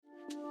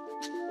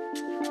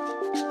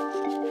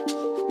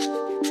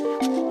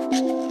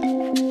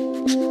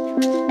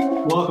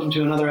Welcome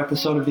to another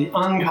episode of The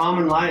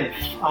Uncommon Life.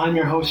 I'm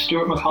your host,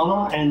 Stuart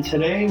McConnell, and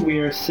today we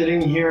are sitting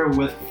here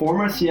with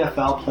former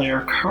CFL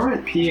player,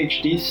 current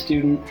PhD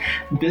student,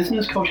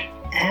 business coach,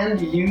 and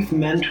youth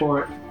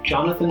mentor,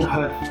 Jonathan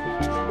Hood.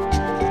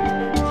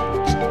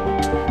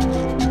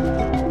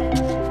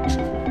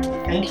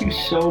 Thank you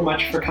so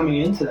much for coming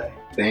in today.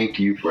 Thank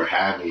you for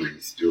having me,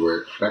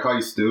 Stuart. Can I call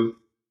you Stu?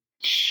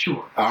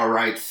 Sure. All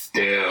right,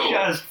 Stu.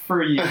 Just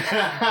for you.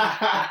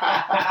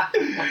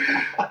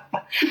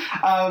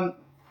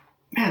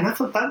 Man, that's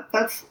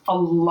a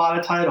lot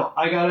of title.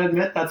 I gotta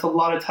admit, that's a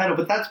lot of title.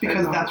 But that's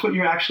because that's what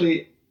you're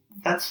actually.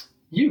 That's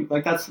you.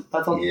 Like that's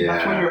what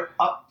you're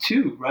up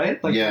to,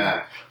 right?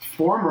 Like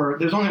former.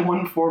 There's only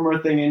one former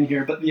thing in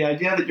here, but the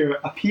idea that you're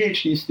a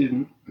PhD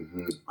student,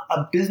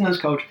 a business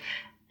coach,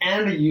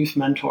 and a youth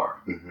mentor.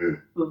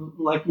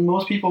 Like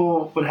most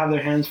people would have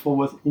their hands full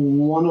with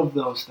one of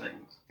those things.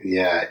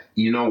 Yeah,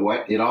 you know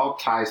what? It all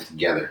ties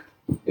together.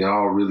 It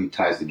all really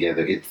ties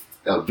together. It's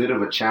a bit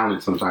of a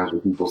challenge sometimes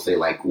when people say,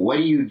 like, what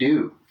do you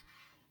do?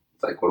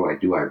 It's like, what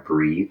do? I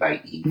breathe,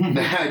 I eat.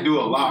 I do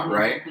a lot,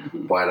 right?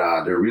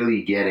 But they're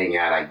really getting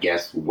at, I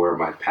guess, where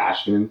my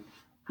passion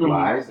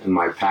lies. And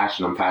I'm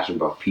passionate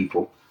about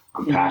people.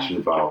 I'm passionate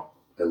about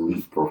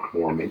elite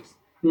performance.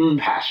 I'm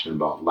passionate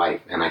about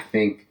life. And I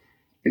think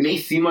it may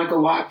seem like a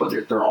lot, but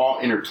they're all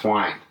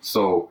intertwined.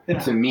 So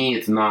to me,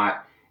 it's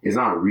not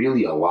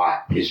really a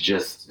lot. It's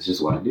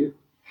just what I do.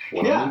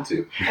 What I'm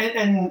into.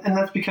 And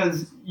that's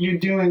because you're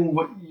doing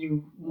what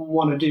you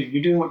want to do.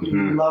 You're doing what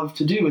you love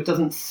to do. It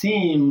doesn't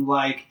seem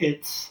like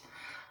it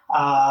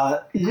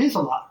is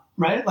a lot,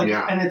 right? Like,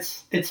 and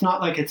it's not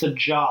like it's a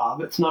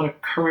job. It's not a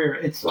career.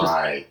 It's just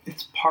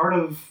it's part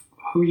of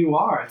who you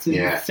are. It's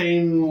the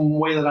same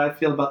way that I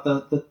feel about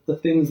the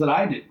things that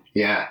I do.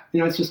 Yeah.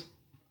 You know, it's just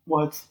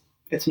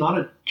it's not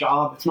a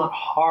job. It's not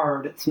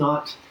hard. It's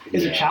not.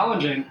 Is it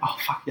challenging? Oh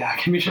fuck yeah, it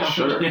can be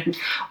challenging.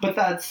 Sure. But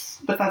that's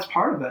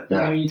part of it.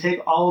 Yeah. You know, you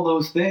take all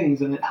those things,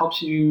 and it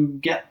helps you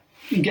get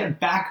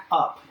back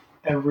up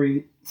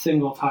every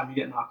single time you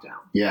get knocked down.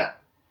 Yeah,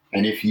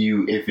 and if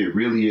it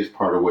really is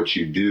part of what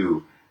you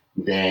do,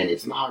 then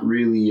it's not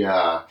really you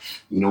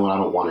know what, I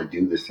don't want to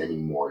do this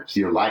anymore. It's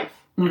your life,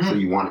 so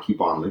you want to keep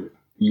on living.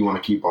 You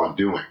want to keep on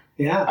doing.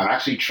 Yeah, I've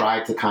actually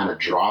tried to kind of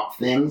drop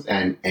things,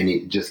 and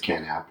it just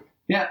can't happen.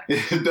 Yeah,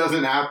 it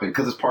doesn't happen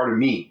because it's part of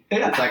me.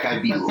 Yeah. It's like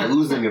I'd be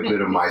losing a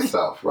bit of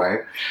myself,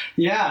 right?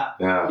 Yeah.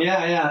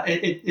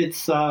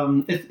 It's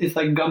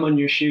like gum on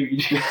your shoe.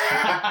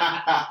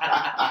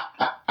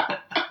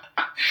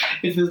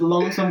 It's this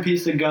lonesome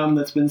piece of gum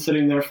that's been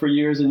sitting there for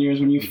years and years.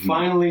 When you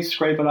finally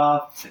scrape it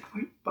off, it's like,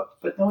 wait,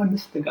 but no, I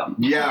missed the gum.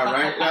 Yeah,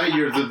 right.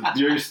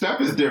 Your step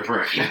is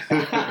different.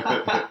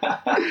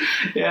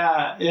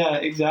 Yeah,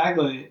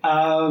 exactly.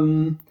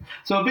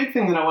 So a big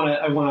thing that I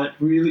want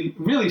to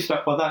really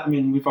start. Well, that, I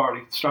mean, we've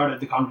already started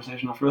the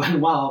conversation off really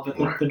well, but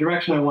the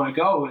direction I want to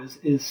go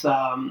is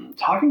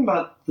talking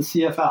about the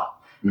CFL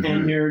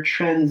and your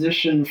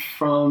transition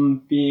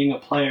from being a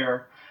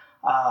player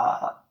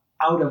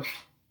out of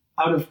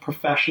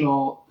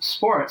professional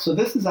sports. So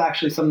this is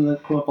actually something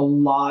that come up a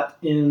lot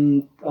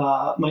in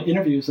my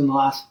interviews in the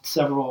last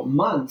several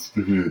months,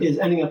 is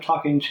ending up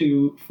talking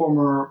to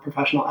former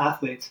professional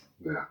athletes.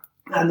 Yeah.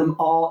 And them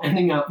all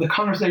the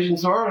conversation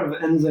sort of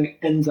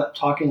ends up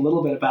talking a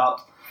little bit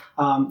about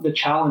the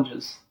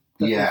challenges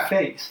that they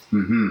faced.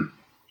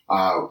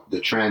 The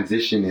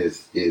transition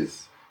is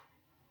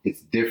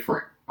it's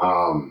different.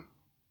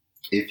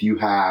 If you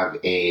have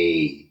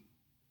a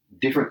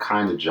different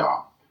kind of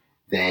job,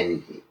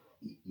 then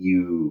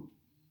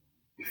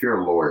if you're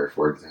a lawyer,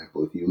 for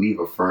example, if you leave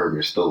a firm,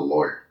 you're still a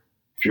lawyer.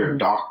 If you're a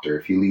doctor,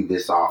 if you leave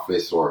this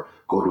office or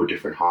go to a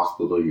different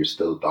hospital, you're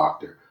still a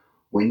doctor.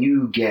 When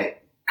you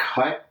get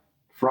cut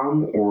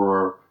from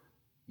or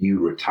you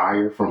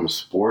retire from a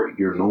sport,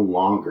 you're no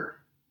longer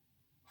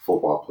a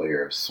football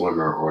player, a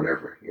swimmer, or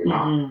whatever. You're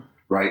not,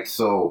 right?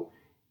 So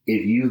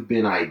if you've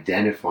been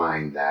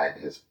identifying that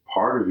as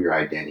part of your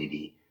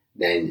identity,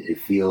 then it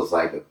feels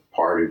like a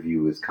part of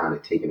you is kind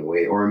of taken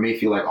away, or it may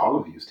feel like all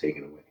of you is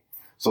taken away.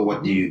 So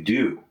what do you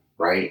do,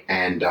 right?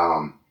 And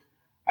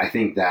I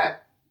think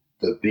that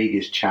the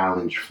biggest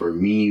challenge for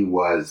me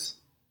was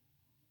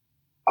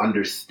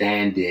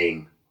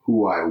understanding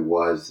who I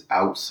was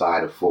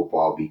outside of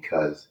football,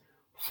 because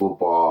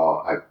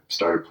football, I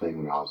started playing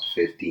when I was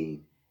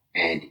 15,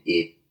 and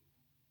it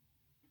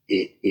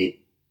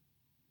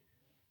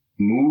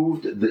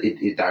moved,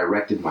 it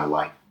directed my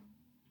life.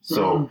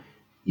 So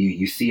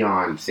you see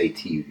on, say,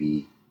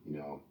 TV, you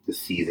know, the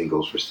season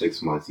goes for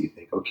 6 months. You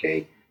think,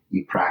 okay,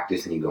 you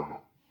practice and you go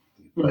home.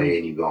 You play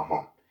and you go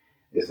home.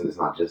 It's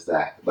not just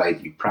that.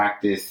 Like, you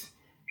practice,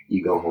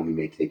 you go home, you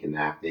may take a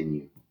nap, then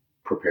you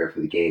prepare for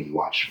the game, you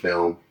watch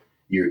film,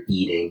 you're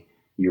eating,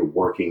 you're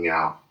working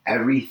out.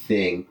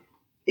 Everything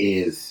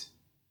is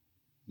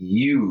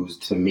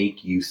used to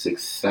make you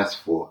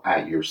successful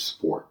at your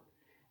sport.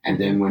 And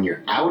then when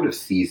you're out of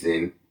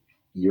season,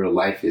 your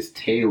life is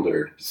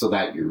tailored so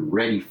that you're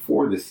ready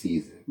for the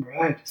season.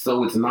 Right.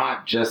 So it's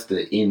not just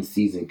an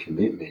in-season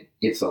commitment.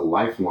 It's a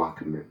lifelong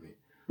commitment.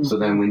 So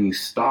then when you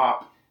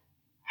stop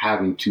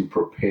having to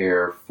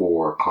prepare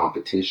for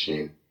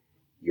competition,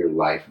 your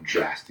life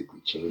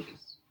drastically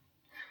changes.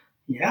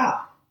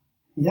 Yeah.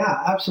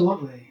 Yeah,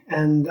 absolutely.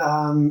 And,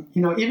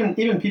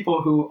 even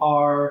people who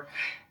are,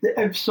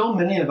 so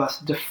many of us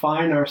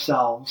define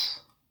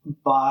ourselves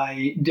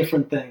by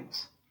different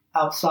things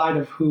outside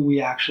of who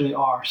we actually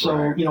are. So,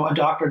 Right. a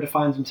doctor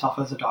defines himself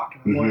as a doctor,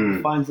 a lawyer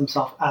defines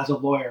himself as a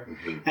lawyer.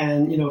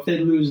 And, if they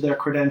lose their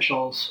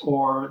credentials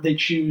or they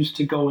choose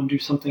to go and do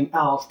something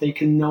else, they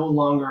can no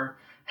longer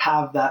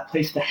have that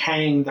place to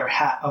hang their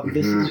hat of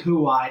this is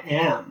who I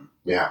am.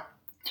 Yeah.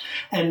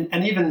 And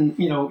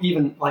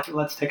even like,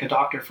 let's take a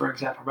doctor, for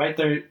example, right?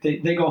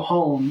 They go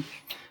home,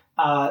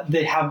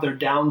 they have their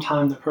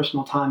downtime, their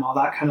personal time, all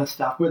that kind of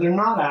stuff, where they're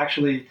not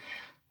actually,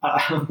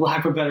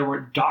 lack of a better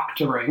word,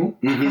 doctoring,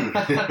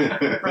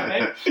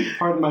 right?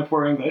 Pardon my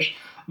poor English,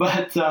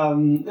 but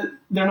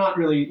they're not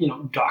really,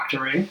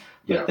 doctoring,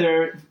 but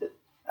they're,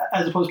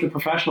 as opposed to a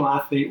professional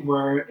athlete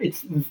where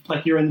it's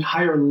like your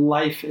entire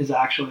life is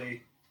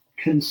actually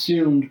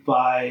consumed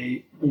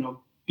by,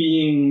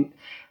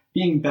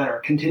 being better,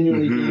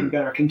 continually being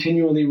better,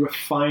 continually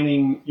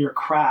refining your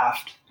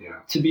craft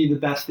to be the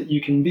best that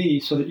you can be,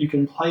 so that you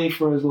can play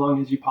for as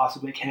long as you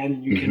possibly can,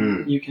 and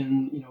you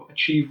can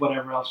achieve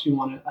whatever else you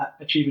want to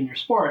achieve in your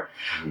sport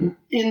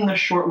in the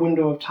short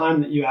window of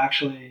time that you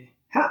actually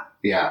have.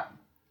 Yeah,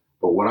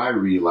 but what I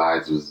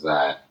realized was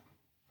that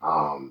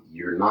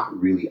you're not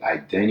really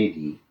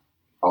identity,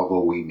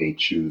 although we may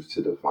choose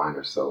to define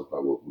ourselves by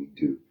what we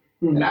do.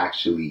 It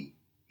actually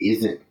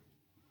isn't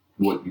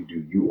what you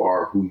do. You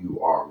are who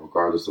you are,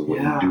 regardless of what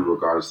you do,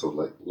 regardless of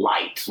like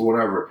likes,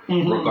 whatever,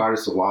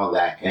 regardless of all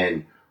that.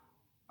 And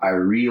I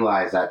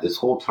realized that this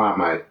whole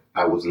time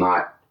I was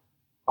not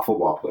a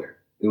football player.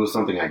 It was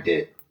something I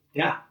did.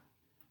 Yeah.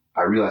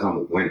 I realized I'm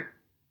a winner.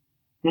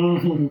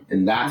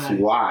 And that's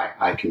why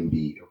I can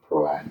be a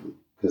pro athlete,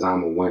 because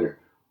I'm a winner.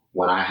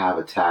 When I have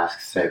a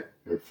task set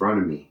in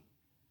front of me,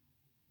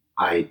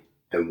 I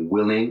am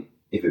willing,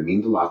 if it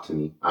means a lot to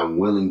me, I'm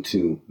willing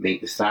to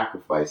make the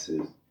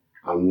sacrifices.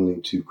 I'm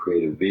willing to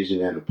create a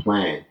vision and a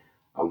plan.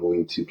 I'm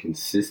willing to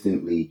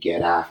consistently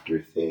get after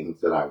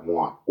things that I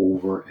want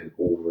over and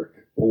over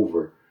and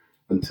over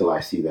until I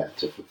see that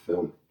to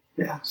fulfillment.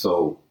 Yeah.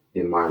 So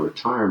in my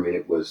retirement,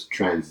 it was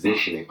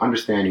transitioning,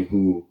 understanding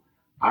who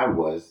I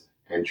was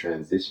and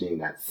transitioning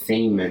that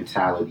same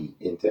mentality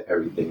into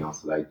everything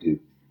else that I do.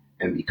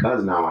 And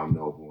because now I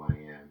know who I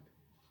am,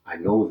 I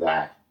know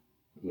that,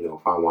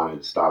 if I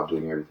wanted to stop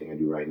doing everything I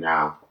do right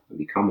now and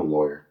become a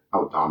lawyer, I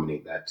would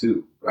dominate that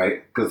too,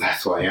 right? Because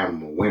that's who I am.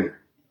 I'm a winner.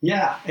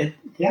 Yeah,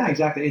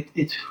 exactly.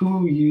 It's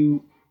who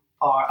you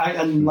are.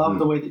 I love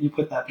the way that you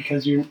put that,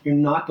 because you're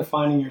not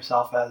defining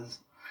yourself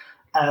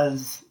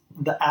as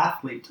the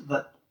athlete,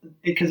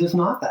 because it's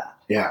not that.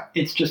 Yeah.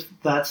 It's just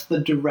that's the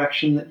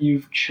direction that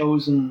you've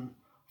chosen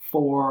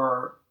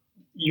for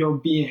your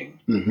being.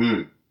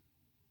 And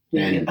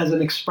as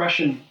an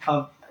expression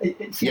of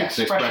it's an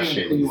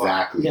expression of who you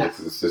exactly. Are.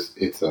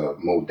 It's a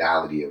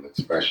modality of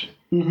expression.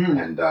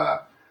 And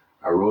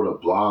I wrote a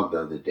blog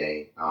the other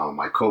day.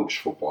 I coach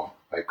football.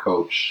 I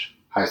coach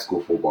high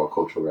school football,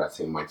 coach over at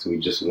St. Mike's. We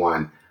just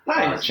won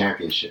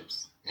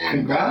championships. And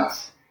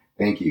congrats.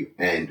 Thank you.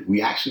 And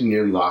we actually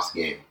nearly lost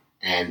the game.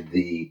 And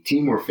the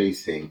team we're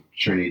facing,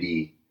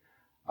 Trinity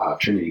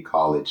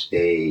College,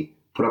 they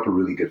put up a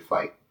really good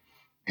fight.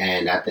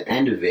 And at the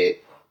end of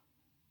it,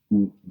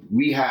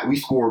 we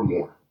scored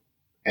more.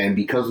 And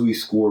because we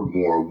scored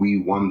more, we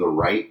won the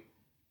right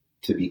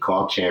to be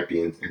called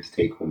champions and to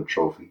take home a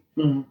trophy.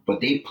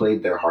 But they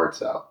played their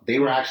hearts out. They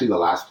were actually the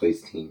last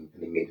place team,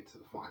 and they made it to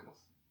the finals.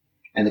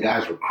 And the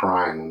guys were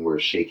crying when we were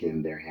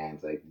shaking their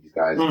hands. Like, these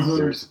guys,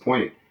 they're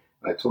disappointed.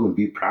 And I told them,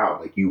 be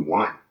proud. Like, you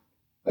won.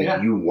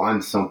 Like, you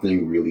won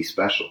something really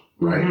special,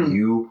 right?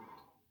 You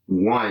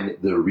won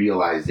the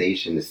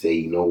realization to say,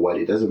 you know what?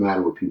 It doesn't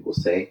matter what people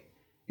say.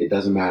 It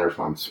doesn't matter if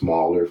I'm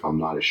smaller, if I'm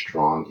not as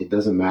strong. It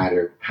doesn't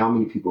matter how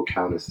many people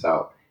count us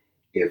out.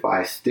 If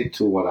I stick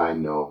to what I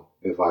know,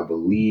 if I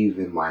believe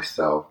in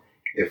myself,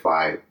 if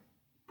I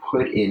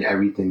put in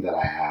everything that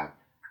I have,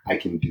 I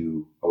can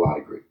do a lot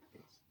of great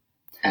things.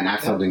 And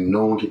that's something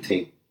no one can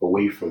take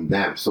away from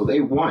them. So they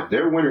won.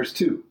 They're winners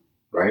too,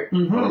 right?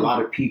 But a lot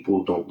of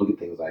people don't look at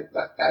things like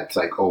that. It's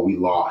like, oh, we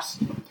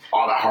lost.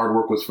 All that hard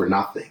work was for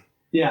nothing.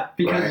 Yeah,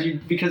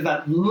 because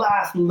that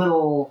last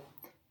little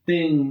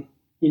thing,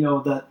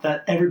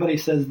 that everybody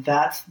says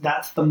that's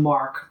the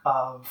mark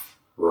of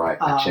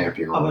a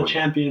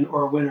champion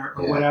or a winner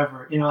or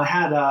whatever. I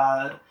had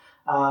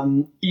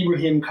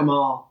Ibrahim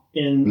Kamal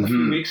in a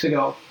few weeks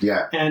ago.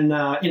 Yeah. And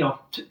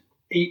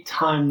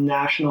 8-time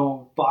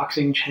national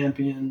boxing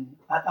champion,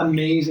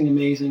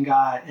 amazing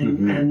guy.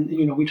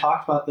 And we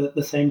talked about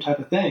the same type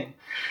of thing.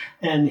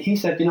 And he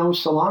said,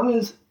 so long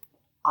as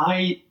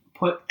I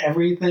put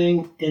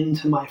everything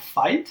into my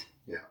fight,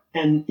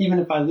 and even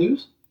if I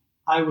lose,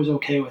 I was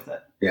okay with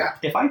it. Yeah.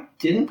 If I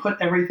didn't put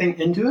everything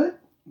into it,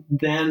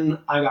 then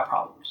I got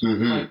problems.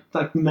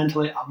 Like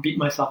mentally, I'll beat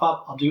myself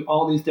up. I'll do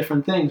all these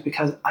different things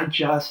because I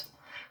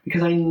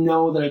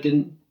know that I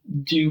didn't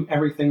do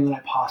everything that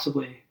I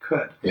possibly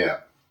could.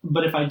 Yeah.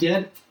 But if I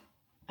did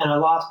and I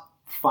lost,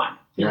 fine.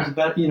 It was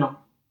better,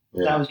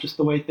 that was just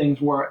the way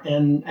things were.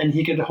 And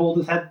he could hold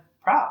his head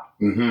proud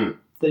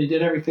that he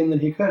did everything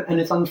that he could. And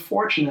it's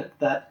unfortunate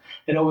that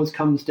it always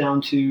comes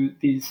down to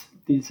these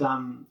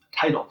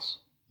titles.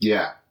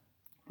 Yeah.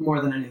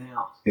 More than anything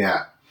else.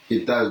 Yeah,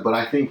 it does. But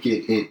I think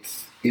it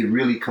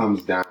really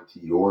comes down to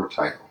your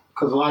title.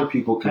 Because a lot of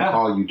people can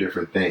call you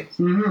different things.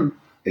 Mm-hmm.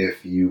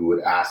 If you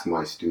would ask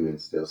my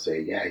students, they'll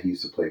say, yeah, he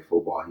used to play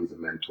football. He's a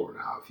mentor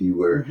now. If you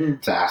were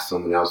to ask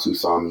someone else who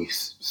saw me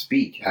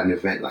speak at an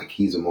event, like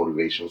he's a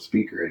motivational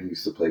speaker and he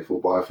used to play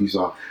football. If you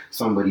saw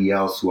somebody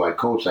else who I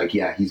coach, like,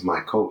 yeah, he's my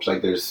coach.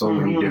 Like there's so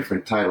many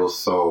different titles.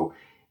 So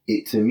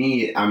to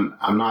me, I'm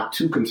not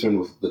too concerned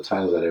with the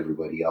title that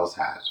everybody else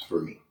has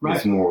for me. Right.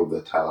 It's more of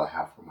the title I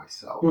have for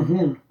myself.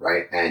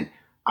 Right. And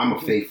I'm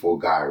a faithful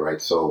guy.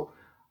 Right. So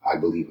I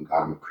believe in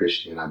God. I'm a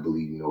Christian. I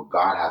believe,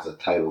 God has a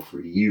title for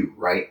you,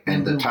 right?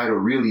 And the title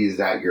really is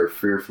that you're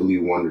fearfully,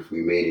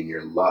 wonderfully made and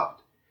you're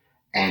loved.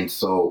 And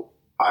so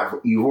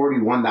you've already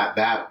won that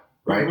battle,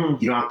 right?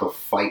 You don't have to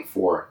fight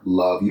for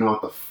love. You don't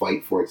have to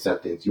fight for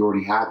acceptance. You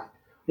already have it.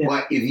 Yeah.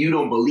 But if you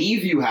don't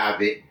believe you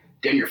have it,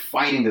 then you're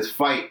fighting this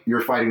fight. You're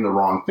fighting the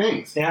wrong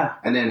things. Yeah.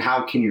 And then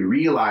how can you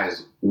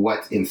realize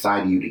what's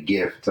inside you to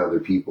give to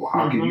other people?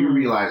 How can you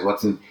realize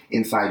what's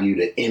inside you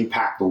to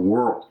impact the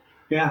world?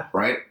 Yeah.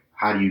 Right?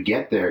 How do you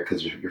get there?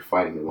 Because you're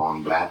fighting the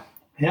wrong battle.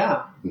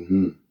 Yeah.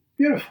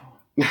 Beautiful.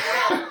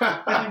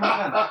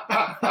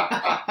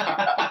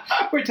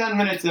 We're 10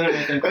 minutes in,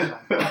 I think.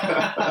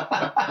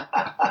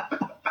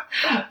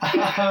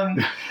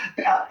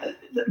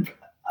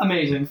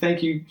 Amazing.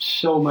 Thank you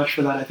so much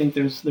for that. I think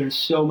there's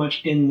so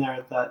much in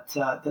there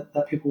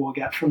that people will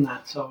get from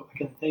that. So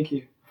again, thank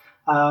you.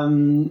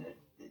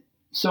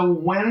 So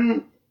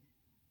when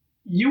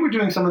you were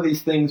doing some of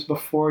these things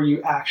before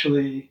you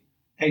actually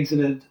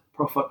exited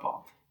pro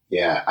football.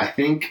 Yeah, I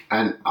think,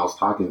 and I was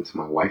talking to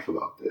my wife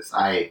about this.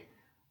 I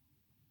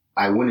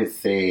wouldn't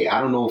say, I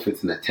don't know if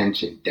it's an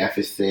attention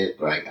deficit,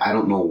 like I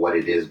don't know what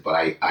it is, but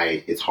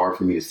I it's hard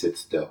for me to sit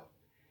still.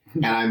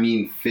 And I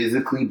mean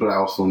physically, but I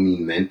also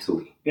mean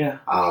mentally. Yeah.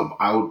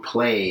 I would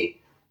play,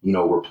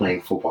 we're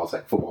playing football. It's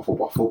like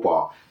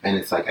football. And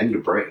it's like, I need a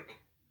break.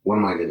 What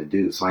am I going to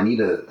do? So I need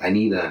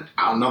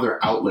another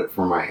outlet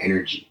for my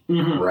energy.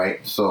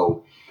 Right.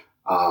 So,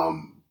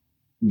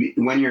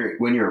 when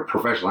you're a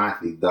professional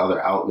athlete, the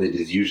other outlet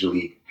is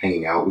usually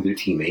hanging out with your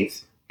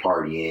teammates,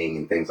 partying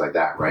and things like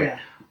that. Right.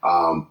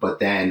 Yeah. But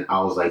then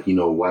I was like, you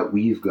know what?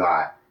 We've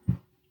got,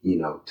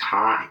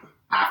 time.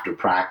 After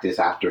practice,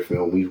 after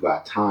film, we've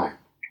got time.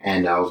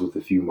 And I was with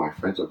a few of my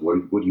friends, like,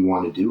 what do you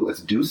want to do?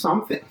 Let's do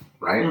something,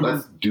 right?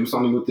 Let's do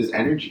something with this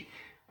energy.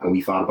 And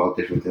we thought about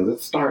different things.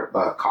 Let's start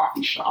a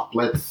coffee shop.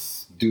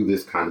 Let's do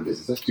this kind of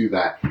business. Let's do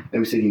that.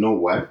 And we said, you know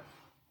what?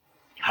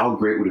 How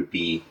great would it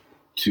be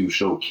to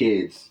show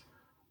kids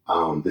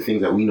the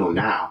things that we know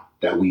now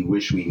that we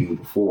wish we knew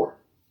before,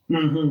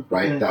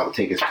 right? Yeah. That would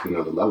take us to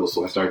another level.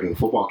 So I started doing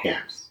football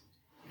camps.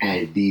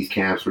 And these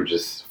camps were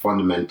just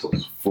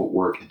fundamentals,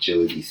 footwork,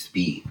 agility,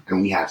 speed.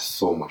 And we had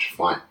so much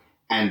fun.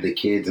 And the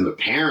kids and the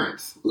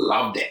parents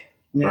loved it,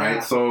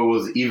 right? So it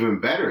was even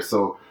better.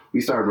 So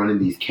we started running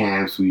these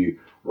camps. We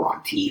were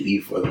on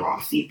TV on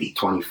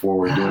CP24.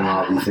 We're doing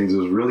all these things. It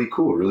was really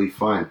cool, really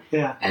fun.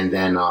 Yeah. And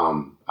then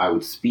I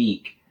would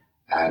speak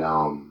at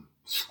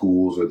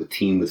schools, or the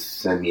team would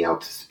send me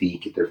out to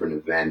speak at different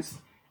events.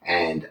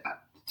 And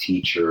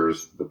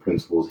teachers, the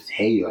principals,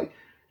 hey, like,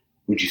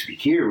 would you speak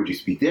here? Would you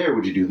speak there?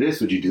 Would you do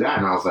this? Would you do that?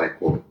 And I was like,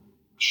 well,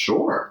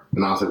 sure.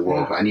 And I was like,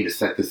 well, I need to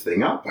set this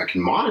thing up. I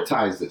can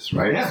monetize this,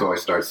 right? Yeah. So I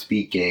started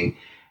speaking.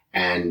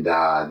 And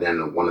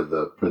then one of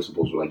the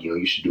principals were like,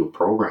 you should do a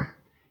program.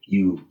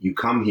 You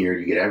come here,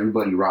 you get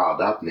everybody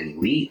riled up, and then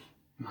you leave.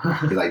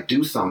 You're like,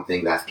 do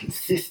something that's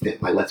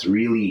consistent. Like, let's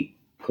really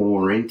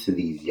pour into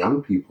these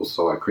young people.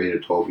 So I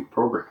created a 12-week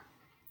program.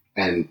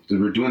 And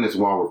we're doing this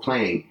while we're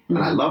playing. And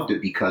I loved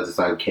it because it's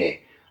like,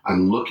 okay,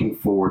 I'm looking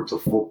forward to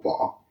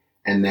football.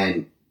 And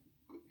then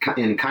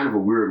in kind of a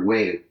weird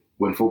way,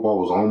 when football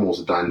was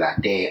almost done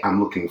that day, I'm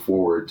looking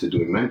forward to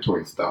doing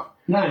mentoring stuff.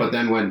 Nice. But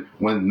then when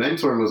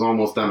mentoring was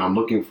almost done, I'm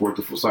looking forward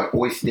to football. So I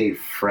always stayed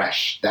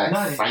fresh. That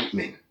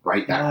excitement,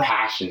 right? That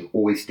passion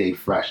always stayed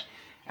fresh.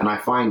 And I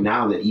find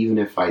now that even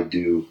if I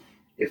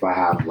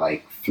have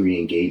like 3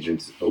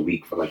 engagements a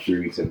week for like 3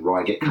 weeks in a row,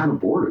 I get kind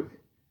of bored of it.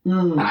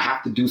 And I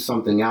have to do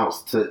something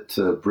else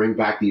to bring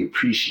back the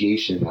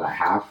appreciation that I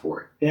have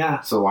for it.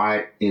 Yeah. So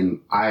I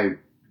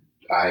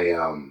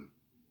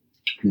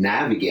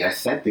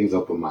set things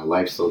up in my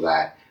life so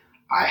that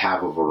I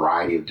have a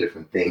variety of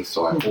different things.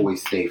 So I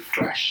always stay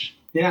fresh.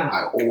 Yeah.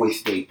 I always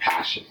stay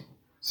passionate.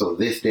 So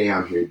this day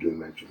I'm here doing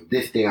mentoring.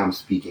 This day I'm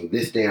speaking.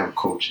 This day I'm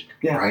coaching.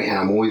 Yeah. Right. And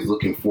I'm always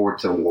looking forward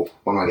to, well,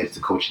 when do I get to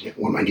coach again?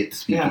 When do I get to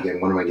speak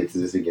again? When do I get to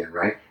this again?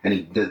 Right. And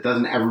it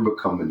doesn't ever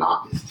become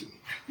monotonous to me.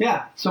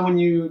 Yeah. So when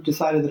you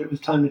decided that it was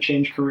time to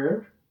change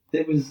career,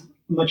 it was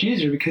much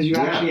easier because you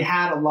actually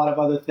had a lot of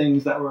other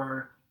things that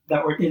were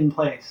that were in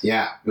place.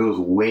 Yeah, it was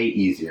way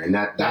easier. And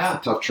that's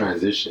a tough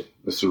transition.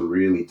 It's a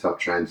really tough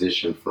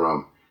transition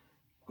from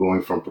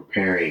going from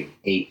preparing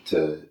 8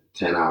 to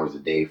 10 hours a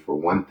day for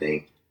one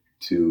thing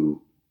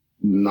to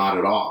not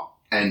at all.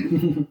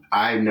 And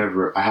I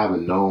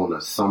haven't known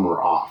a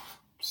summer off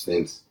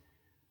since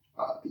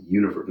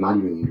not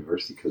even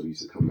university, because we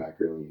used to come back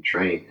early and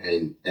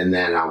train. And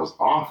then I was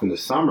off in the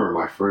summer,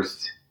 my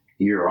first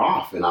year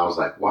off, and I was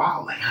like,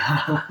 wow, like,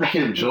 I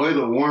can enjoy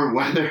the warm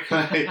weather.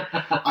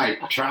 I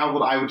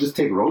traveled. I would just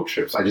take road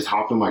trips. I just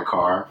hopped in my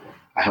car.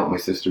 I helped my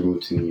sister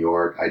move to New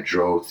York. I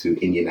drove to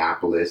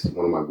Indianapolis.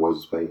 One of my boys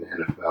was playing in the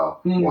NFL.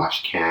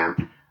 Watched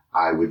camp.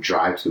 I would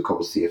drive to a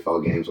couple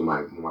CFL games when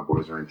my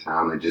boys were in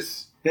town. I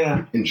just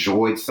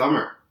enjoyed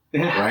summer,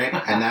 right?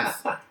 And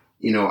that's,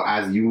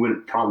 as you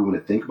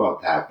wouldn't think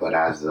about that, but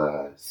as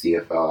a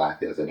CFL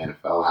athlete, as an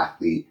NFL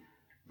athlete,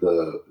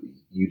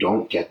 you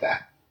don't get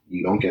that.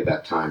 You don't get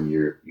that time.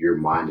 Your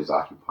mind is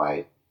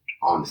occupied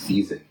on the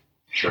season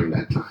during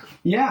that time.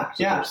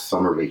 So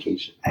summer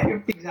vacation.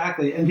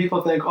 Exactly. And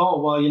people think,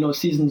 oh, well,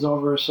 season's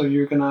over, so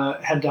you're gonna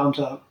head down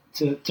to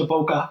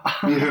Boca,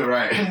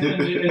 right?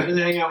 and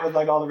hang out with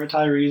like all the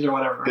retirees or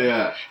whatever. Right?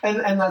 Yeah.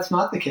 And that's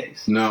not the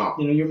case. No.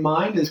 Your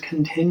mind is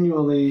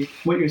continually.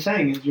 What you're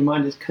saying is your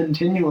mind is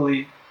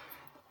continually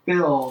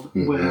filled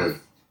with,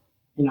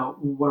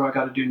 what do I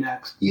got to do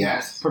next?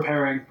 Yes.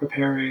 Preparing.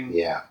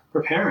 Yeah.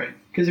 Preparing.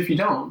 Because if you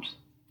don't,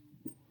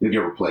 you'll get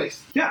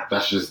replaced. Yeah.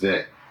 That's just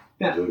it.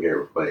 Yeah. You'll get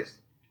replaced.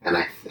 And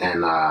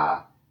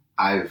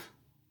I've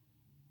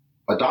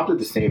adopted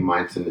the same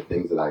mindset in the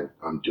things that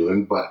I'm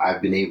doing, but I've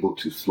been able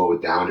to slow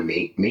it down and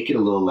make it a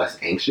little less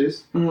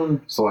anxious.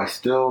 So I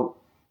still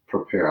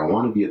prepare. I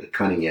want to be at the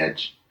cutting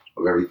edge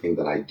of everything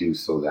that I do,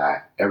 so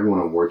that everyone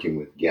I'm working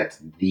with gets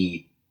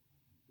the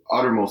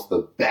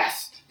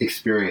best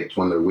experience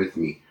when they're with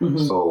me.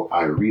 So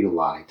I read a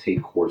lot, I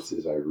take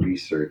courses, I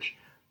research,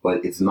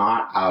 but it's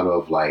not out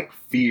of like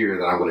fear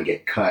that I'm going to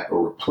get cut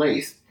or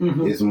replaced.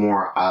 It's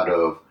more out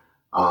of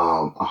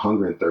a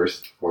hunger and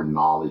thirst for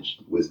knowledge,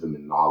 wisdom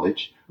and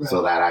knowledge,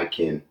 so that I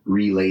can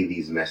relay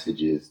these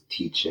messages,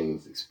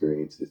 teachings,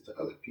 experiences to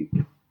other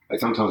people. Like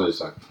sometimes I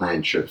just like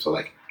plan trips. So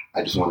like,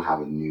 I just want to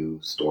have a new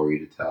story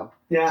to tell.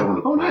 Yeah. So I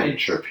want to plan a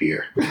trip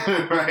here,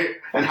 right?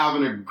 And have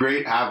a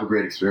great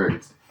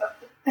experience.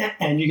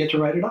 And you get to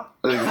write it off.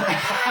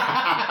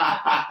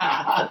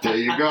 There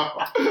you go.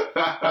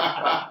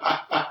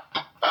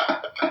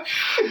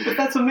 But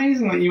that's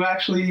amazing that you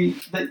actually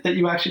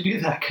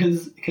do that,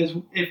 because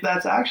if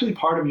that's actually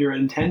part of your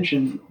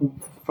intention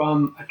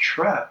from a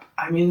trip,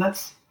 I mean,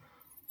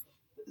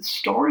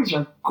 stories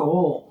are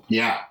gold.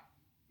 Yeah.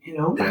 I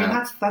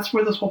mean, that's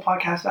where this whole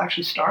podcast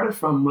actually started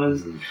from,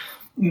 was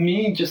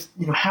me just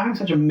having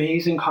such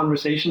amazing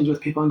conversations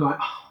with people and going,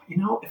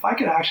 if I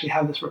could actually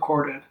have this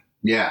recorded.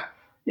 Yeah.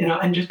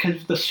 And just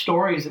because the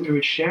stories that we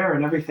would share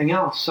and everything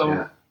else.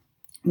 So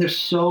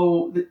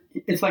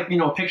it's like,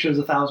 a picture is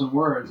 1,000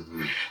 words.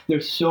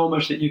 There's so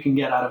much that you can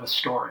get out of a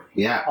story.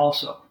 Yeah.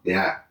 Also.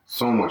 Yeah.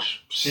 So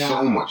much,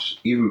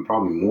 even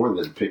probably more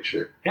than a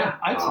picture. Yeah.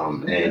 I'd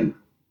say. And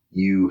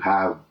you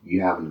have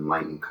an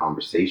enlightening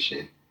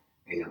conversation,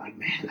 and you're like,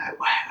 man,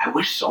 I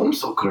wish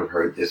so-and-so could have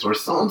heard this, or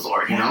so-and-so,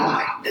 or,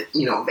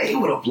 they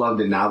would have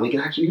loved it. Now they can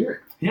actually hear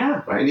it.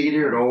 Yeah. Right. And you can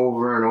hear it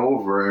over and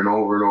over and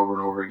over and over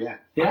and over again.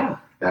 Yeah.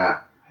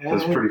 Yeah. So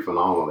it's pretty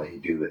phenomenal that you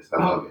do this.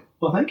 I love it.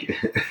 Well, thank you.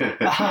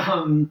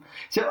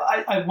 So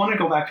I want to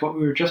go back to what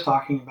we were just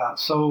talking about.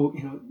 So,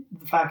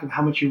 the fact of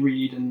how much you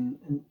read and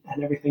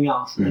everything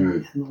else,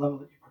 and the level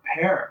that you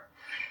prepare.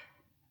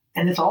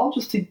 And it's all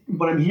just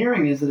what I'm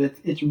hearing is that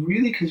it's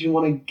really because you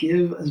want to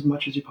give as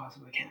much as you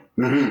possibly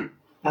can.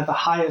 At the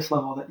highest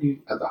level that is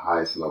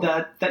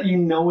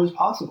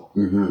possible.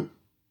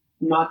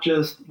 Not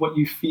just what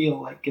you feel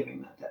like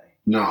giving that day.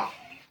 No.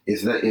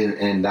 It's that,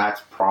 and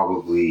that's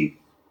probably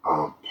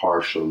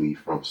partially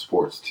from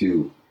sports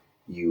too.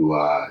 You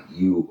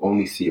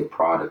only see a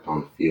product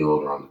on the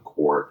field or on the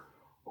court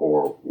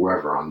or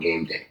wherever on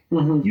game day.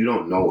 You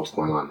don't know what's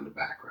going on in the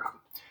background,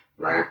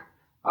 right?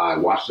 I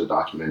watched a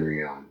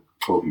documentary on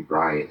Kobe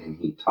Bryant, and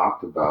he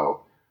talked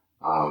about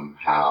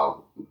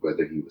how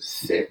whether he was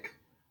sick,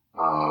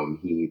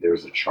 there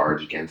was a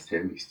charge against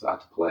him. He still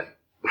had to play,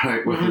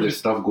 right? Whether there's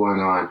stuff going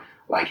on,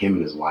 like him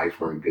and his wife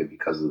weren't good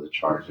because of the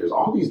charge. There's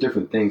all these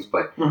different things,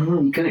 but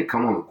he couldn't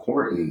come on the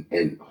court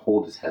and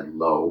hold his head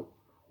low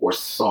or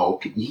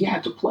sulk. He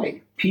had to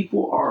play.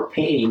 People are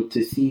paying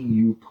to see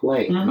you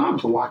play,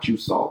 not to watch you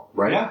sulk,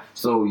 right? Yeah.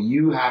 So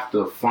you have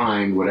to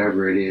find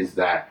whatever it is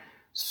that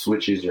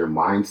switches your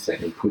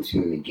mindset and puts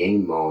you in the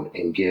game mode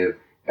and give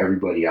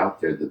everybody out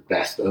there the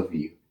best of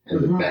you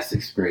and the best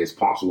experience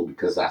possible,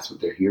 because that's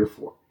what they're here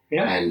for.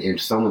 Yeah. And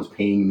if someone's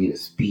paying me to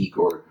speak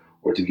or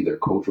to be their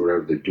coach or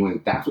whatever they're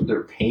doing, that's what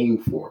they're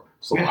paying for.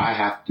 So I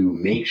have to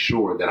make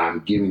sure that I'm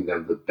giving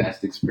them the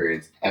best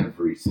experience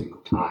every single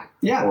time.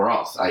 Yeah. Or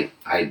else I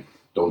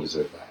don't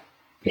deserve that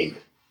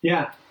payment.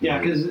 Yeah. Yeah.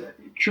 Because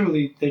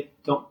truly they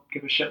don't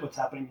give a shit what's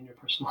happening in your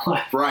personal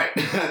life. Right.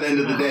 At the end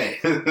of the day.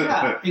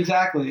 Yeah,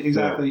 exactly.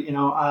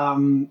 Yeah.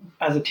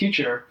 As a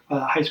teacher,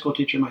 a high school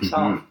teacher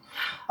myself,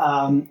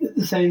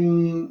 the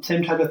same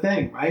type of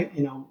thing, right?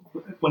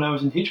 When I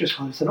was in teacher's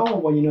college, I said, oh,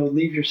 well,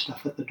 leave your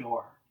stuff at the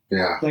door.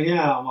 Yeah. Like,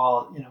 yeah,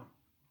 well,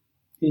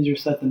 easier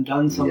said than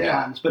done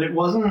sometimes. But it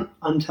wasn't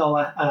until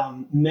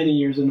many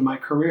years into my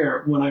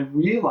career when I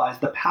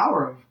realized the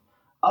power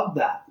of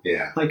that.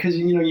 Yeah. Like, because,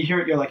 you hear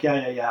it, you're like,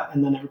 yeah.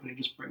 And then everybody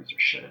just brings their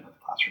shit into the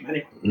classroom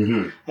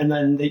anyway. And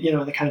then they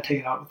kind of take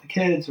it out with the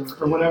kids or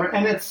whatever.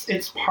 And it's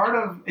it's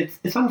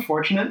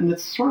unfortunate, and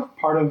it's sort of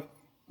part of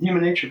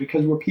human nature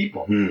because we're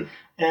people.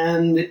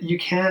 And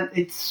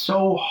it's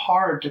so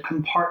hard to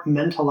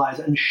compartmentalize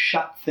and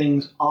shut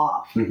things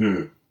off.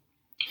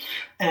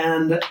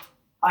 And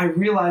I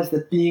realized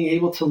that being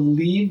able to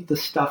leave the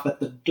stuff at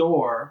the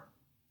door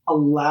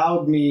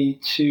allowed me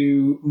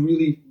to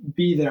really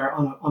be there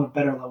on a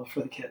better level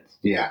for the kids.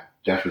 Yeah,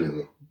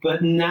 definitely.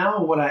 But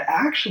now what I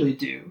actually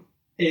do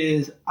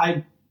is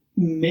I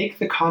make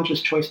the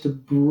conscious choice to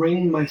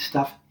bring my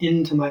stuff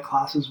into my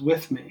classes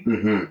with me,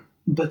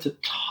 but to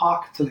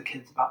talk to the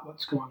kids about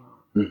what's going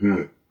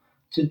on,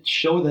 to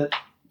show that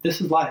this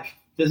is life,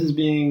 this is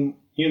being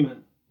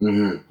human,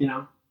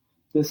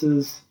 this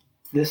is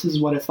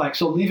what it's like.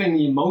 So leaving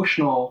the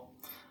emotional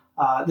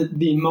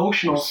the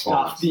emotional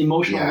stuff, the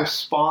emotional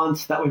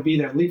response that would be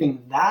there,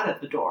 leaving that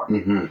at the door,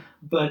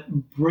 but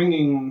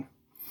bringing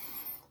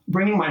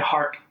my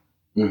heart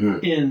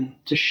in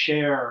to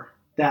share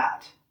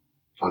that.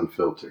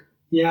 Unfiltered.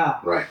 Yeah.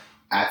 Right.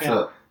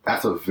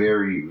 That's a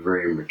very,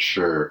 very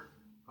mature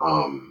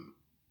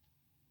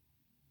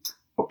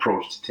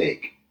approach to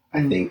take.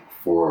 I think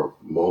for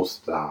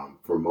most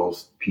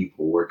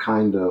people, we're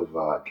kind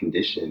of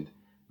conditioned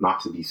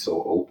not to be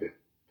so open.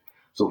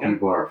 So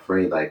people are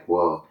afraid, like,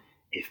 well,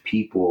 if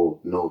people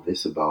know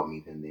this about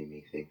me, then they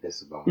may think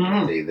this about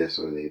me, they this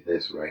or they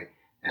this, right?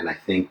 And I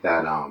think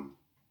that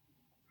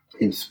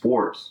in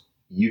sports,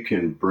 you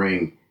can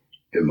bring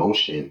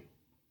emotion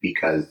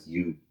because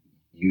you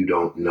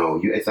don't know.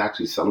 It's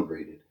actually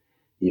celebrated.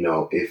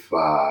 If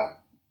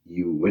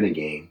you win a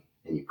game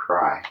and you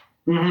cry,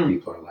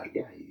 people are like,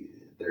 yeah,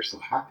 they're so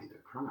happy, they're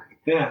crying.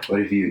 Yeah. But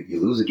if you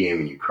lose a game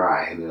and you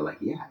cry, and they're like,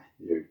 yeah,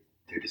 they're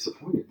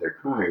disappointed, they're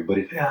crying. But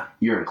if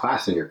you're in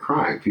class and you're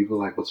crying, people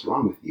are like, what's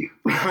wrong with you?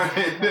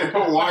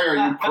 Why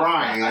are you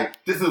crying?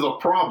 Like, this is a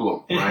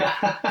problem,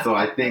 right? So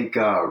I think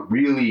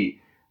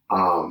really,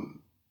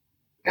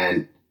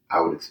 and I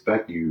would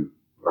expect you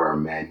are a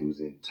man who's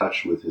in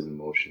touch with his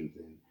emotions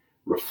and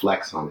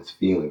reflects on his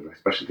feelings, right?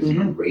 Especially because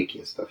you're Reiki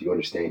and stuff. You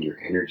understand your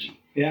energy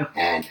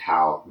and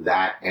how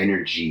that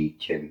energy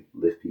can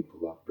lift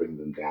people up, bring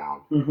them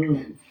down,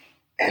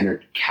 and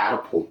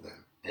catapult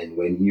them. And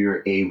when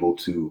you're able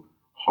to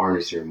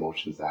harness your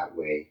emotions that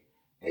way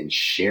and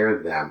share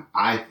them,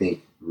 I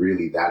think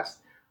really that's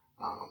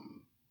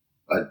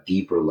a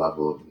deeper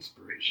level of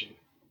inspiration.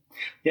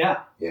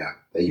 Yeah. Yeah,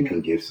 that you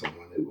can give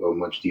someone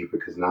much deeper.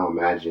 Because now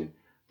imagine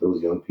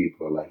those young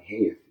people are like,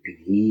 hey,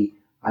 if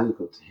I look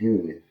up to him,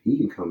 and if he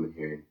can come in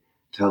here and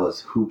show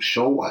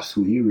us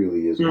who he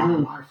really is, why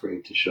am I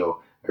afraid to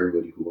show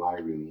everybody who I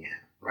really am,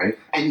 right?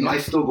 And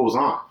life still goes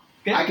on.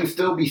 Yeah. I can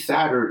still be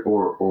sad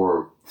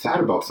or sad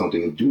about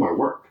something and do my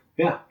work.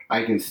 Yeah.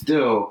 I can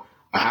still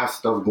have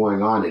stuff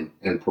going on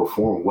and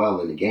perform well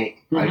in the game.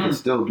 I can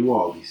still do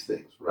all these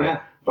things, right?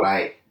 Yeah.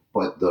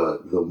 But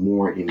the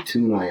more in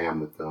tune I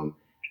am with them,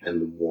 and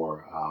the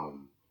more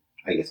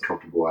I guess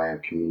comfortable I am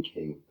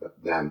communicating with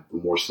them, the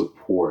more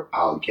support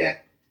I'll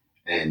get,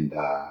 and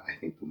I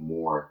think the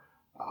more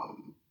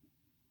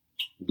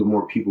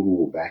people who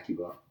will back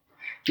you up.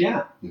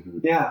 Yeah,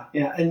 yeah,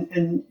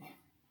 and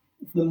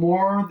the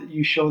more that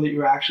you show that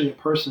you're actually a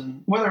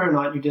person, whether or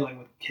not you're dealing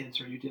with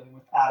kids or you're dealing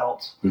with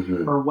adults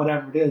or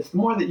whatever it is, the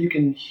more that you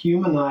can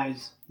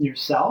humanize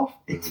yourself,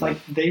 it's like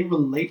they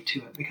relate to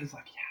it because,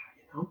 like,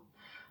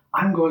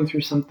 I'm going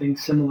through something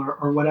similar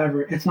or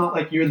whatever. It's not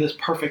like you're this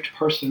perfect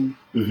person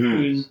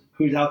who's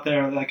out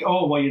there like,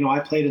 oh, well, I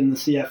played in the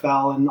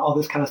CFL and all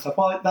this kind of stuff.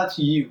 Well, that's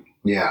you.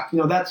 Yeah.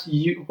 That's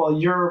you. Well,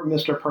 you're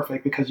Mr.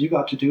 Perfect because you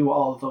got to do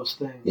all of those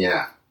things.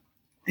 Yeah.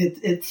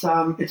 It's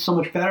so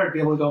much better to be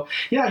able to go,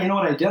 yeah, you know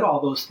what, I did all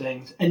those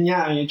things, and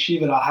yeah, I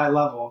achieve at a high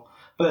level,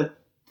 but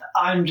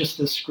I'm just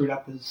as screwed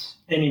up as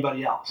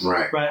anybody else.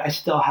 Right. I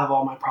still have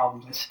all my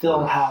problems. I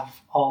still have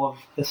all of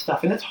this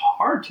stuff, and it's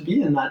hard to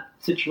be in that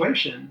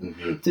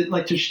situation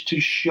to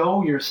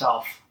show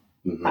yourself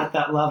at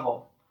that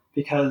level,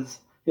 because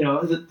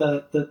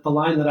the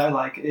line that I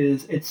like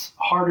is, it's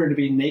harder to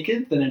be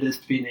naked than it is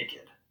to be naked.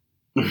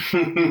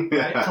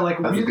 Right?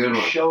 To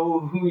really show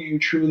who you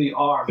truly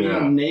are,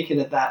 being naked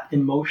at that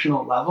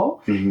emotional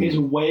level is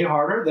way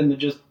harder than to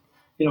just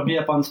be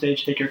up on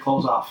stage, take your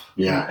clothes off,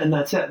 and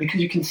that's it, because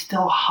you can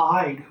still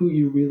hide who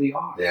you really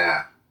are.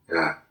 Yeah,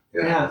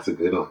 that's a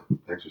good one.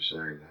 Thanks for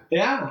sharing that.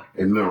 Yeah,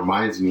 it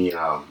reminds me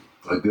of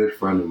a good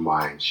friend of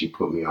mine. She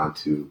put me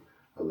onto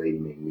a lady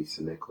named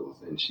Lisa Nichols,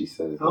 and she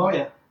said,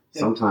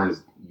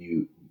 sometimes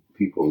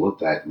people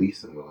looked at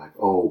Lisa and were like,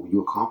 "Oh,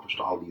 you accomplished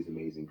all these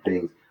amazing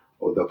things."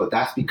 Oh, but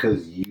that's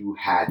because you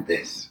had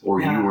this, or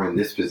you were in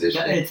this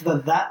position. It's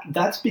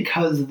that's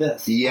because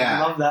this. Yeah.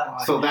 I love that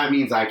line. So that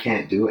means I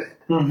can't do it.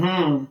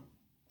 Mm-hmm.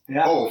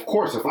 Yeah. Oh, of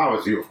course. If I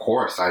was you, of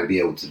course I'd be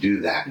able to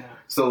do that. Yeah.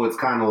 So it's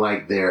kind of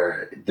like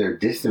they're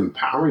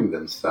disempowering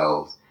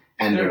themselves,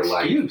 and they're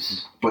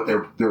excuse. like, but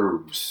they're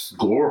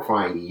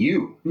glorifying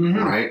you,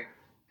 right?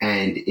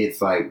 And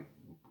it's like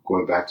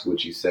going back to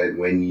what you said,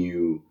 when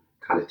you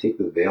kind of take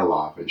the veil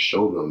off and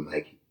show them,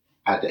 like,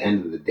 at the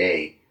end of the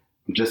day,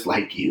 I'm just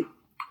like you.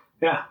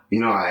 Yeah.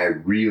 I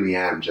really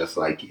am just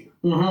like you,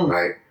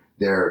 right?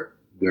 There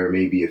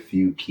may be a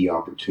few key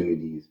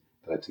opportunities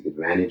that I took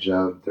advantage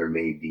of. There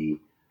may be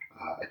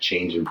a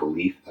change in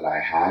belief that I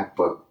had,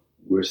 but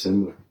we're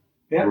similar.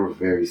 Yeah. We're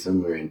very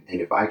similar. And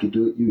if I could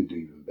do it, you would do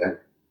even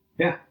better.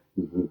 Yeah.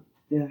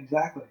 Yeah,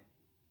 exactly.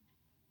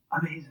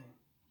 Amazing.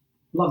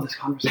 Love this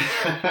conversation.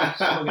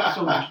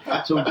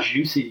 so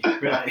juicy,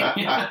 really.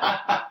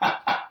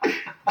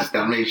 Just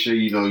gotta make sure,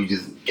 you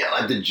just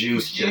let the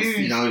juice like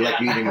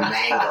you're eating a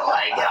mango,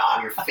 like get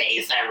on your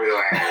face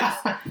everywhere.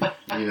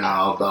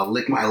 I'll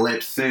lick my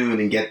lips soon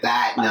and get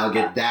that, and I'll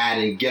get that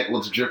and get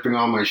what's dripping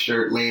on my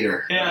shirt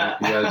later. Yeah.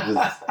 You gotta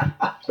just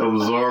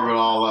absorb it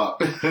all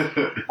up.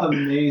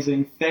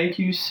 Amazing. Thank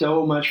you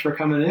so much for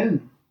coming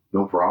in.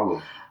 No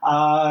problem.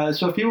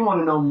 So if people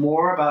want to know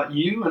more about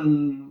you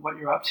and what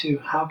you're up to,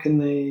 how can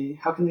they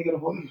get a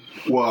hold of you?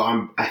 Well,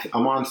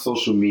 I'm on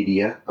social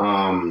media.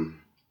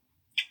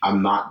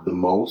 I'm not the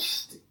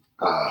most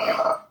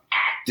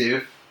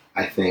active.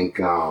 I think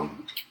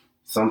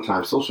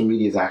sometimes social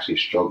media is actually a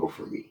struggle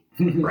for me.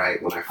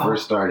 Right? When I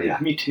first started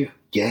me too.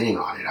 getting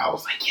on it, I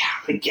was like,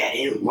 I'm gonna get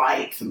in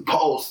likes and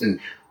posts and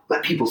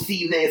let people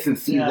see this and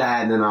see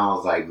that. And then I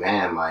was like,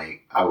 man,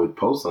 like I would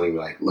post something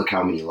like, look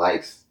how many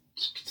likes,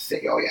 to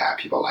say, oh yeah,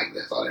 people like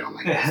this, oh they don't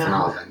like this. And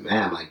I was like,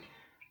 man, like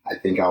I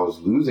think I was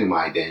losing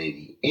my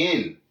identity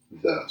in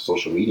the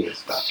social media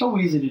stuff. So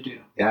easy to do.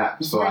 Yeah.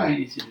 It's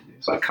very easy to do.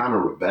 So I kind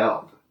of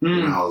rebelled.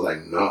 And I was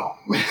like, no.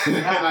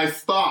 And I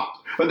stopped.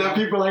 But then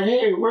people are like,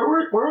 hey,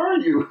 where are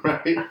you?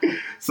 Right?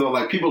 So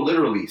like people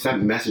literally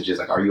sent messages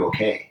like, are you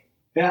okay?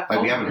 Yeah.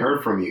 Like we haven't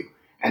heard from you.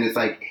 And it's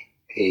like,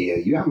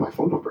 hey, you have my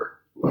phone number.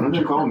 Why don't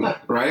you call me?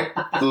 Right?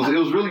 So it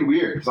was really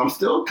weird. So I'm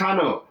still kind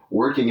of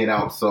working it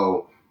out.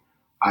 So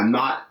I'm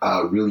not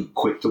really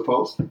quick to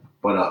post.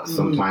 But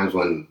sometimes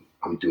when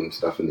I'm doing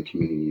stuff in the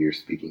community or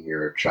speaking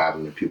here or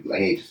traveling, and people are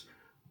like, hey,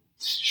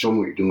 just show me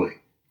what you're doing.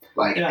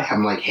 Like,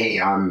 I'm like,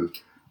 hey, I'm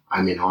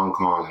in Hong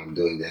Kong and I'm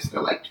doing this. And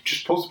they're like,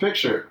 just post a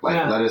picture.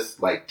 Like, let us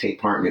like take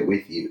part in it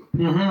with you.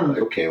 Like,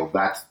 okay, well,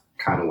 that's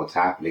kind of what's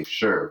happening.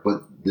 Sure.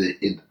 But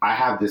I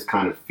have this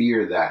kind of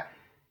fear that,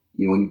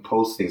 when you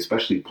post things,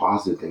 especially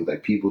positive things,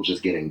 like people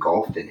just get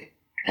engulfed in it.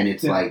 And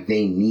it's like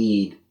they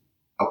need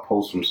a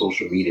post from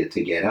social media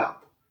to get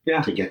up,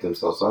 to get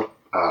themselves up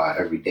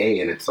every day.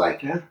 And it's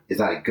like, is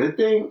that a good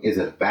thing? Is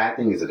it a bad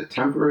thing? Is it a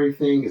temporary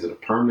thing? Is it a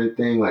permanent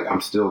thing? Like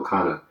I'm still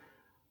kind of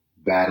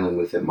battling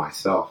with it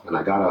myself. And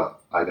I got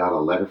a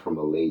letter from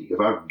a lady. If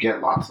I get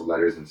lots of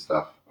letters and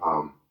stuff,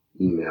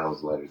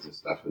 emails, letters and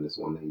stuff, and this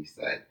one lady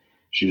said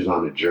she was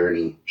on a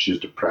journey. She was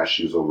depressed.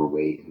 She was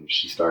overweight, and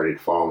she started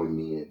following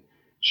me, and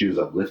she was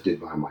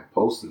uplifted by my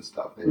posts and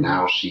stuff. And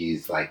now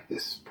she's like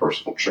this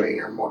personal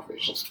trainer,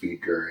 motivational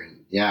speaker, and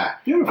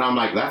and I'm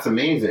like, that's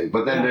amazing.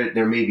 But then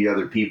there may be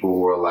other people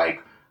who are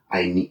like,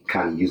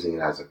 kind of using it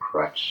as a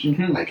crutch.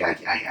 Like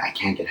I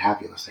can't get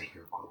happy unless I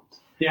hear quotes.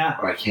 Yeah.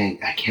 Or I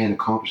can't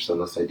accomplish it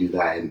unless I do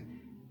that,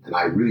 and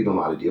I really don't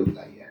know how to deal with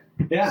that yet.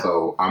 Yeah.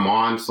 So I'm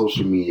on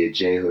social media,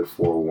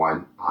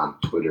 jhood41 on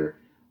Twitter,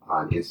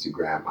 on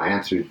Instagram. I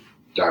answer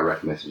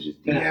direct messages,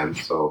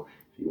 DMs. So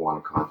if you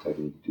want to contact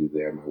me, you can do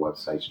there. My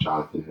website's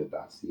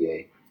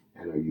jonathanhood.ca,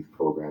 and our youth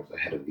program's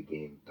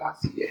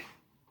aheadofthegame.ca.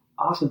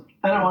 Awesome.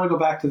 And I want to go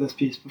back to this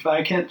piece, but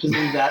I can't just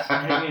leave that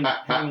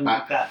hanging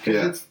like that.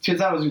 Because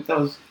that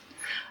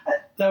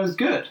was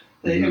good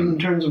in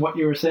terms of what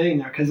you were saying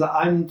there, because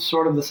I'm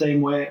sort of the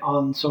same way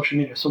on social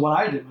media. So what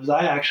I did was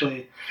I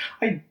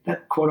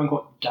quote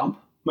unquote dump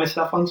my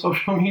stuff on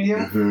social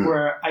media,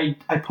 where I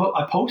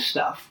post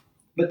stuff,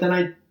 but then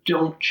I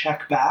don't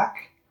check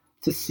back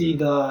to see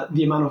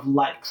the amount of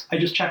likes. I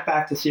just check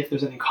back to see if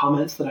there's any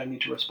comments that I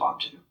need to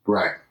respond to.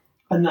 Right.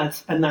 And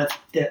that's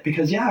it.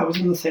 Because I was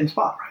in the same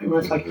spot, right? Where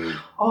it's like,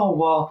 oh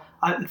well,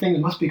 things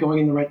must be going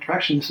in the right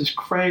direction. This is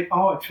great.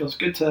 Oh, it feels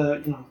good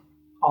to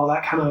all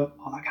that kind of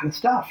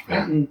stuff, right?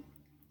 Yeah. And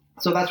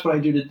so that's what I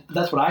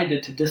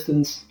did to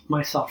distance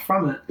myself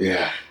from it.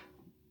 Yeah.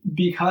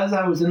 Because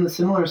I was in the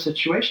similar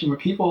situation where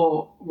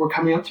people were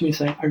coming up to me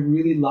saying, I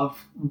really love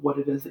what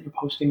it is that you're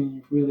posting and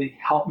you've really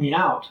helped me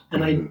out.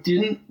 And I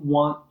didn't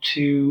want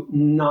to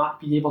not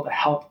be able to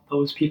help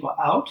those people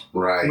out,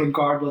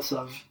 regardless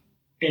of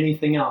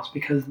anything else,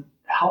 because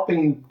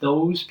helping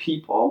those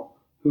people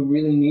who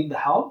really need the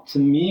help to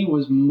me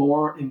was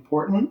more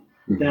important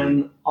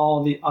than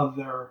all the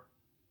other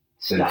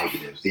stuff.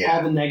 Negatives. Yeah.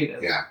 All the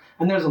negatives. Yeah.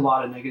 And there's a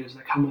lot of negatives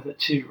that come with it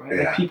too, right?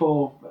 Yeah. Like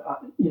people,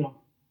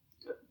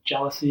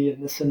 jealousy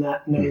and this and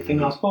that and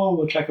everything else. Oh,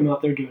 we'll check them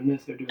out. They're doing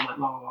this, they're doing that,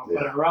 blah, blah, blah,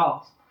 whatever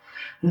else.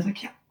 And it's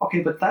like, yeah,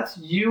 okay, but that's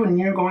you and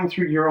you're going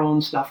through your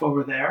own stuff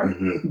over there.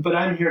 But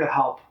I'm here to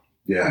help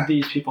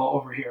these people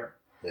over here.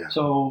 Yeah.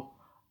 So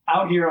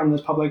out here on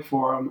this public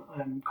forum,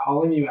 I'm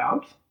calling you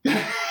out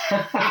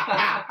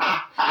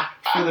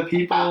for the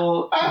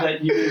people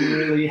that you can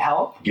really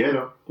help. Get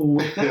them.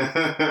 With it.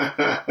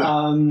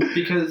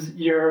 Because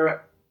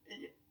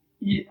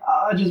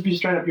I'll just be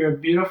straight up, you're a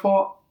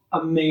beautiful,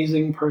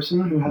 amazing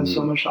person who has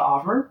so much to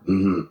offer.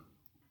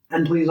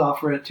 And please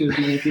offer it to as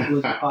many people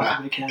as you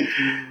possibly can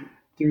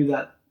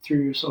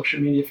through your social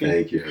media feed.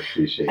 Thank you. I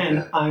appreciate that.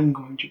 And I'm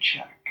going to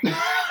check.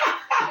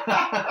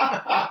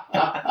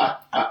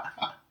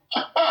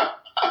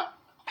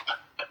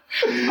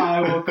 I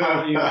will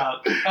call you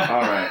out.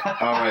 All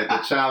right.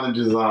 The challenge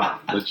is on.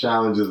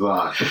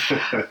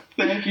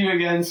 Thank you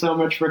again so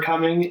much for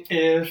coming.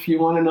 If you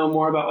want to know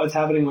more about what's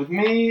happening with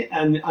me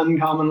and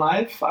Uncommon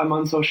Life, I'm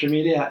on social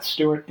media at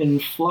Stuart in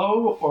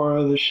Flow,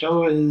 or the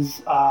show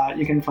is,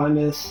 you can find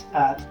us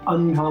at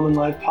Uncommon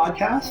Life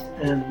Podcast,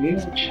 and we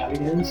will chat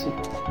again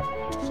soon.